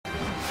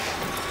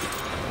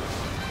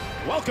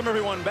Welcome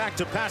everyone back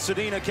to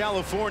Pasadena,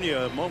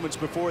 California. Moments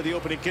before the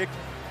opening kick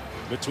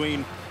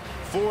between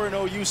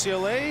 4-0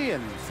 UCLA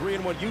and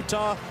 3-1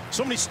 Utah.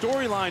 So many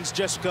storylines,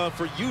 Jessica,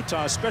 for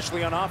Utah,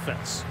 especially on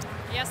offense.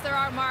 Yes, there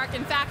are, Mark.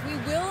 In fact, we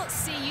will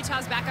see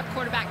Utah's backup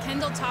quarterback,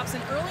 Kendal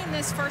Thompson, early in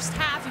this first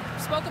half.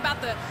 He spoke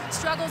about the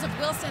struggles of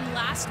Wilson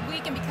last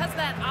week, and because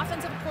that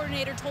offensive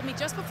coordinator told me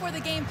just before the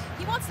game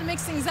he wants to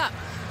mix things up.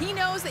 He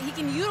knows that he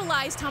can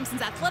utilize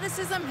Thompson's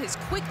athleticism, his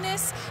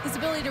quickness, his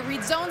ability to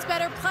read zones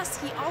better, plus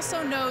he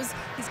also knows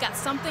he's got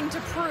something to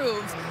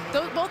prove.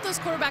 Both those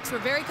quarterbacks were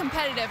very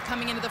competitive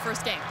coming into the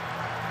first game.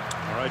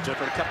 All right,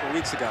 Jeff, a couple of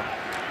weeks ago.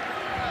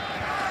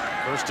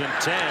 1st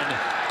and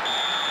 10.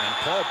 And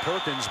Paul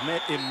Perkins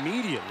met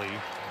immediately.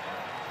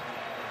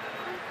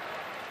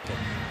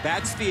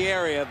 That's the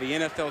area the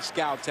NFL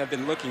scouts have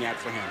been looking at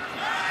for him.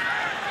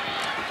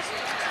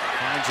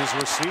 Finds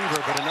his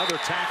receiver, but another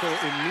tackle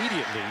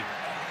immediately.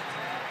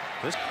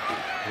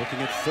 Looking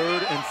at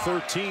 3rd and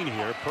 13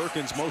 here.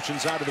 Perkins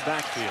motions out of the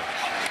backfield.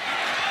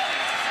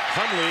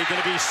 Hundley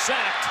going to be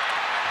sacked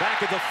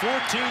back at the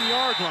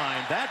 14-yard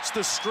line. That's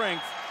the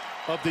strength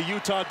of the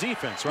Utah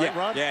defense, right,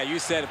 Rod? Yeah, you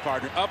said it,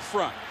 partner. Up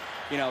front.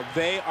 You know,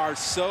 they are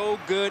so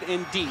good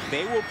and deep.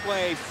 They will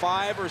play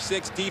 5 or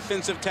 6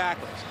 defensive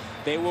tackles.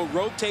 They will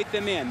rotate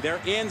them in. Their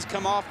ends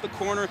come off the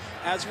corner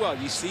as well.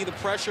 You see the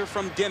pressure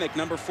from Dimmick,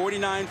 number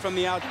 49 from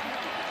the out.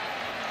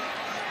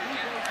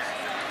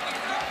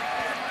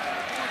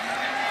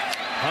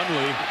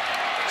 Hundley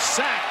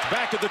sacked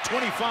back at the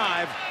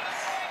 25.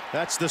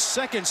 That's the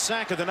 2nd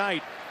sack of the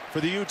night for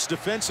the Utes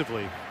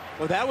defensively.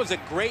 Well, that was a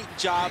great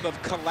job of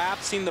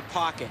collapsing the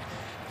pocket.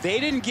 They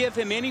didn't give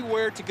him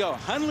anywhere to go.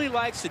 Hundley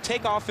likes to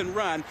take off and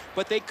run,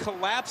 but they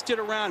collapsed it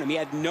around him. He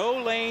had no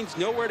lanes,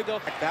 nowhere to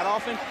go. That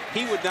often,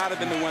 he would not have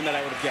been the one that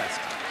I would have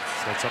guessed.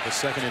 Sets up a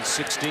 2nd and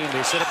 16.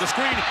 They set up the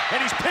screen, and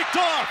he's picked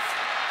off.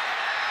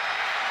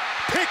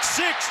 Pick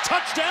 6,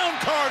 touchdown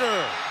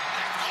Carter.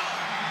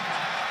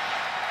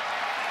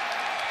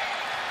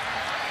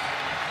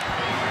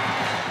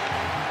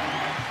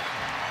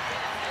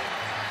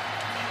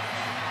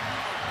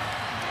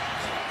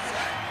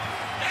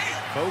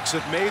 Folks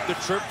have made the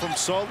trip from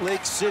Salt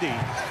Lake City in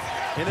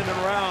and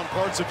around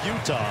parts of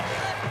Utah.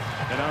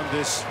 And on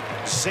this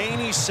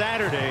zany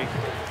Saturday,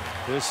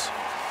 this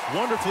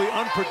wonderfully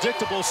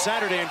unpredictable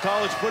Saturday in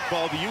college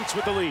football, the Utes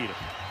with the lead.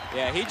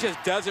 Yeah, he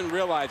just doesn't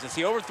realize this.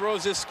 He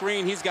overthrows this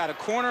screen. He's got a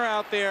corner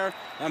out there.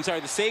 I'm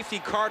sorry, the safety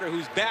Carter,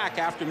 who's back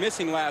after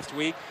missing last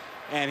week.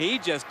 And he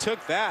just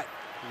took that.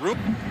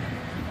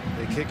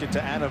 They kick it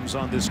to Adams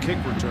on this kick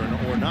return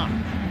or not.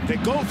 They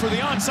go for the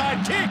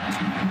onside kick.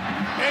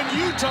 And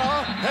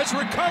Utah has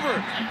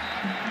recovered.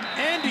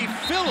 Andy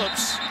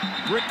Phillips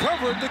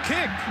recovered the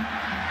kick.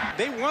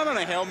 They won on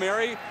a Hail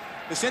Mary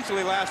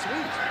essentially last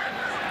week.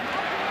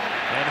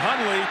 And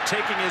Hundley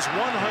taking his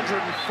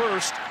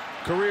 101st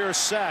career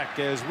sack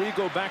as we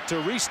go back to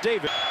Reese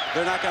Davis.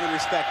 They're not going to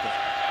respect it.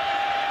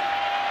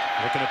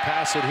 Looking to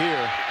pass it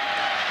here.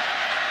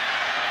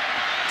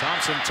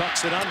 Thompson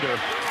tucks it under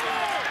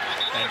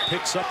and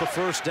picks up a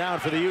 1st down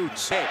for the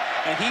Utes. Hey,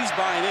 and he's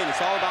buying in.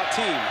 It's all about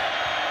team.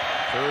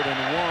 3rd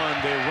and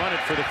 1. They run it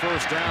for the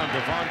 1st down.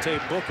 Devontae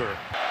Booker.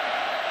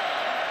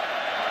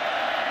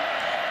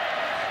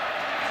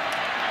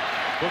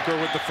 Booker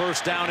with the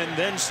 1st down and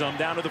then some,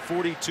 down to the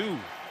 42.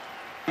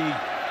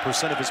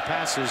 30% of his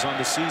passes on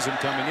the season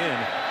coming in.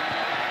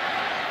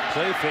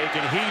 Play fake,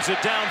 and heaves it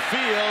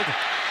downfield.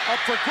 Up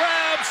for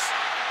grabs.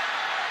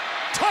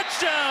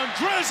 Touchdown,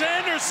 Drez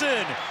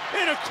Anderson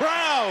in a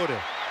crowd.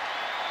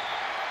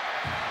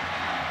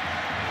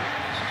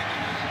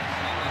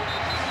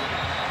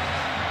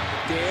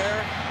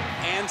 Dare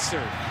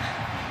answered.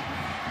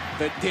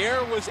 The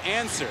dare was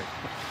answered.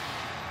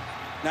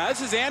 Now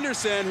this is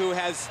Anderson, who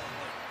has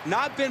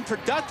not been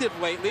productive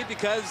lately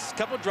because a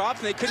couple drops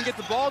and they couldn't get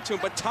the ball to him,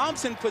 but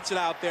Thompson puts it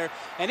out there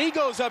and he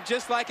goes up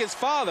just like his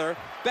father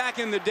back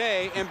in the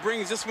day and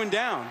brings this one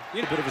down. A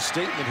bit of a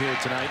statement here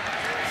tonight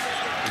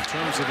in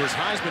terms of his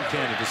Heisman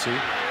candidacy.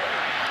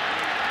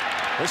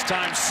 This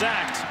time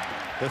sacked.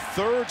 The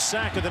 3rd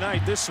sack of the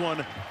night, this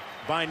one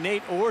by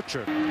Nate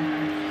Orchard.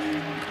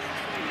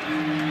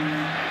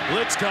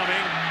 Blitz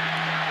coming.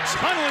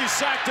 Hundley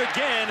sacked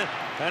again,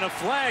 and a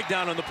flag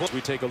down on the play.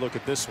 We take a look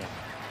at this one.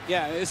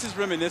 Yeah, this is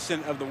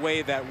reminiscent of the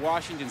way that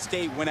Washington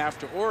State went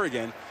after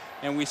Oregon,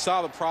 and we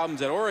saw the problems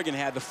that Oregon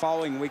had the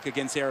following week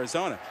against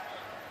Arizona.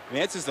 I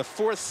mean, this is the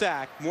 4th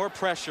sack, more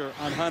pressure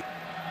on Hundley.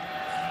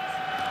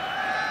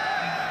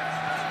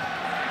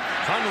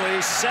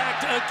 Hundley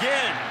sacked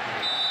again.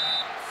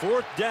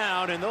 4th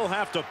down, and they'll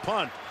have to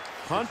punt.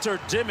 Hunter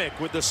Dimmick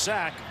with the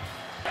sack.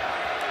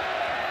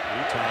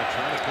 Utah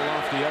trying to pull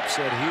off the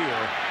upset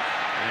here.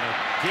 And a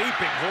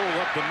gaping hole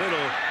up the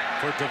middle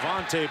for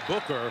Devontae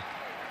Booker.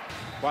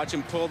 Watch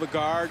him pull the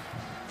guard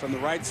from the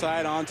right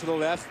side onto the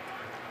left.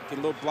 Get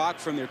a little block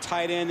from their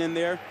tight end in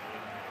there.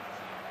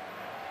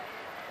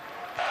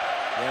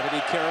 You have to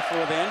be careful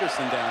of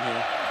Anderson down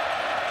here.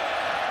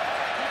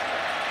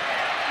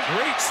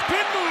 Great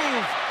spin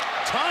move.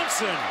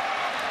 Thompson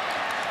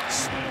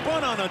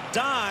spun on a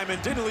dime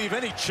and didn't leave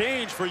any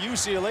change for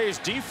UCLA's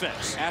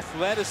defense.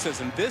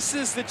 Athleticism. This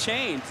is the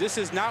change. This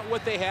is not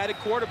what they had at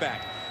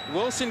quarterback.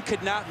 Wilson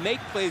could not make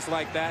plays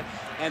like that,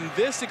 and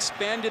this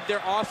expanded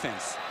their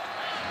offense.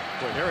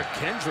 Boy, Eric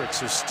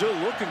Kendricks is still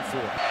looking for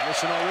it.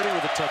 Anderson already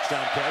with a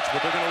touchdown catch,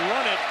 but they're going to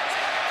run it.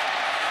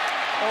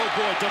 Oh,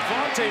 boy,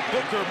 Devontae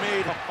Booker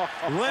made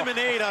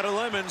lemonade out of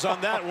lemons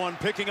on that one,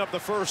 picking up the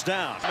first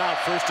down. Now,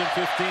 1st and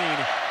 15.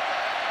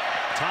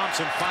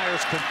 Thompson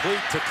fires complete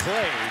to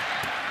Clay.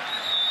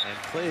 And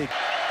Clay.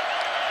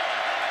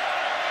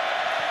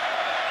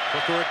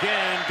 Booker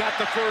again, got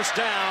the first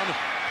down.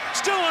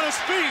 Still on his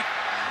feet.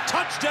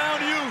 Touchdown,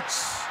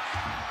 Utes.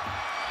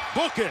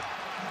 Book it.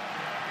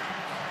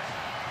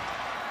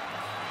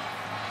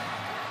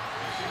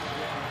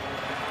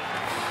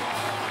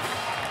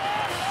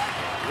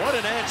 What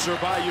an answer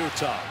by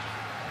Utah.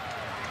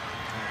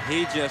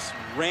 He just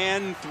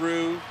ran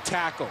through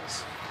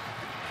tackles.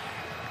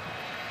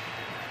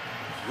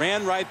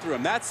 Ran right through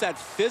him. That's that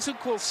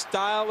physical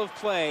style of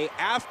play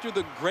after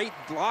the great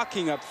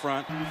blocking up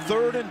front.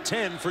 3rd and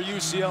 10 for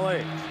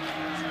UCLA.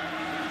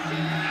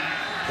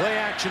 Play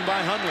action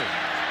by Hundley.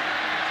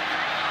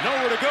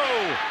 Nowhere to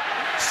go.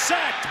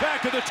 Sacked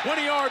back to the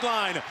 20-yard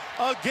line.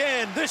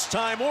 Again, this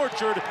time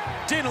Orchard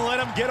didn't let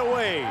him get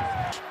away.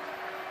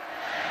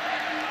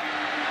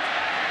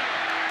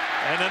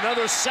 And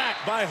another sack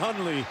by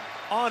Hundley,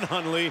 on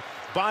Hundley,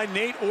 by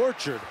Nate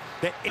Orchard.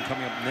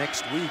 Coming up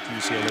next week,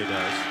 UCLA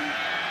does.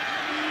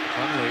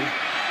 Hundley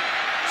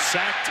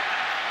sacked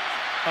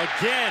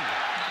again.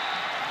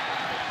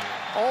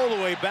 All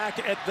the way back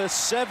at the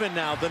 7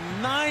 now, the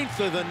 9th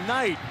of the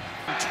night.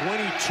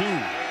 22.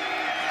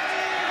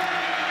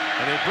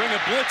 And they bring a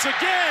blitz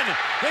again.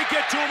 They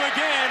get to him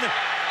again.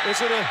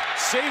 Is it a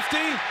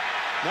safety?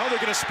 No, they're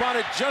going to spot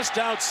it just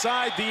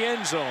outside the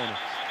end zone.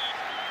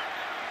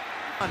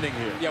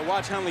 Here. Yeah,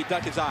 watch Hundley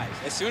duck his eyes.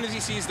 As soon as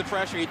he sees the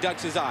pressure, he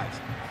ducks his eyes.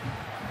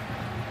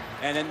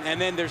 And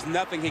then there's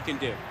nothing he can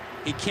do.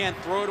 He can't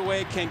throw it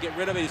away, can't get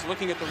rid of it. He's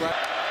looking at the right.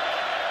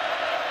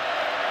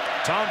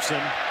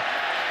 Thompson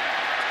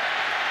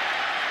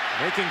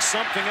making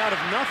something out of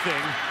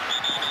nothing.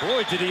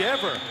 Boy, did he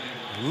ever.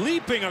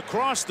 Leaping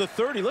across the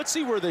 30. Let's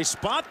see where they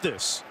spot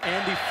this.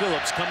 Andy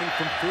Phillips coming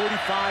from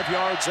 45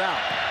 yards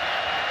out.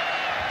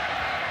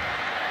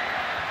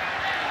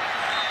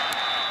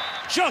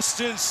 Just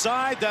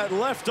inside that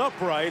left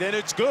upright, and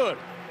it's good.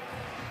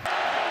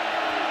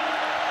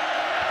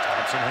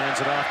 Thompson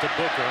hands it off to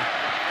Booker.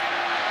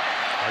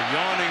 A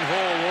yawning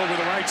hole over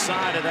the right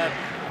side of that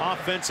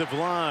offensive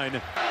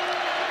line.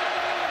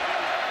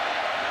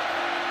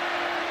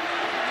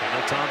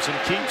 Kendal Thompson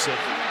keeps it.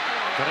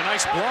 Got a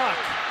nice block.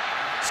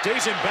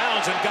 Stays in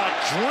bounds and got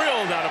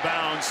drilled out of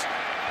bounds.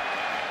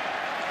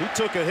 He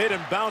took a hit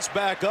and bounced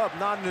back up,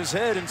 nodding his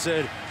head and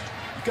said,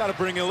 "You got to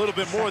bring a little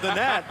bit more than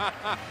that."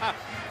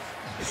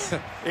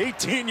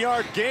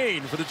 18-yard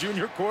gain for the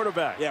junior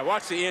quarterback. Yeah,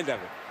 watch the end of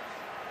it.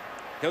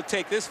 He'll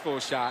take this full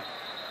shot.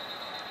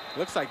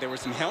 Looks like there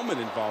was some helmet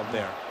involved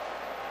there.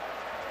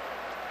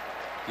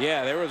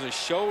 Yeah, there was a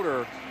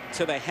shoulder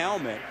to the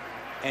helmet,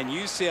 and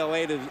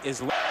UCLA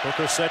is.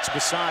 Booker sets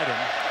beside him.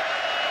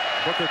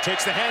 Booker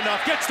takes the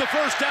handoff, gets the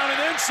first down and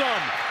then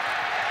some.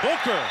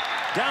 Booker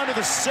down to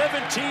the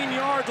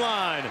 17-yard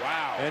line.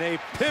 Wow. And a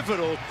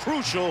pivotal,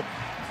 crucial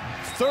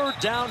 3rd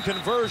down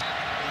conversion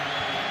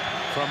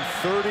from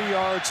 30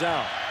 yards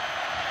out.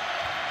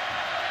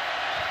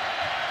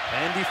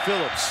 Andy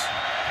Phillips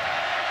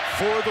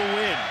for the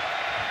win.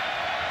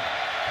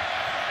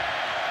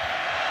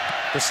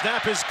 The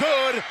snap is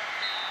good,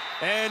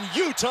 and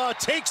Utah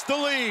takes the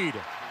lead.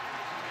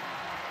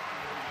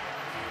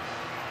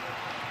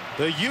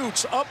 The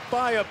Utes up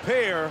by a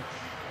pair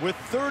with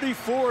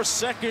 34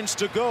 seconds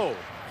to go,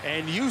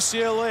 and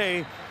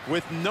UCLA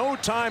with no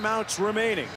timeouts remaining.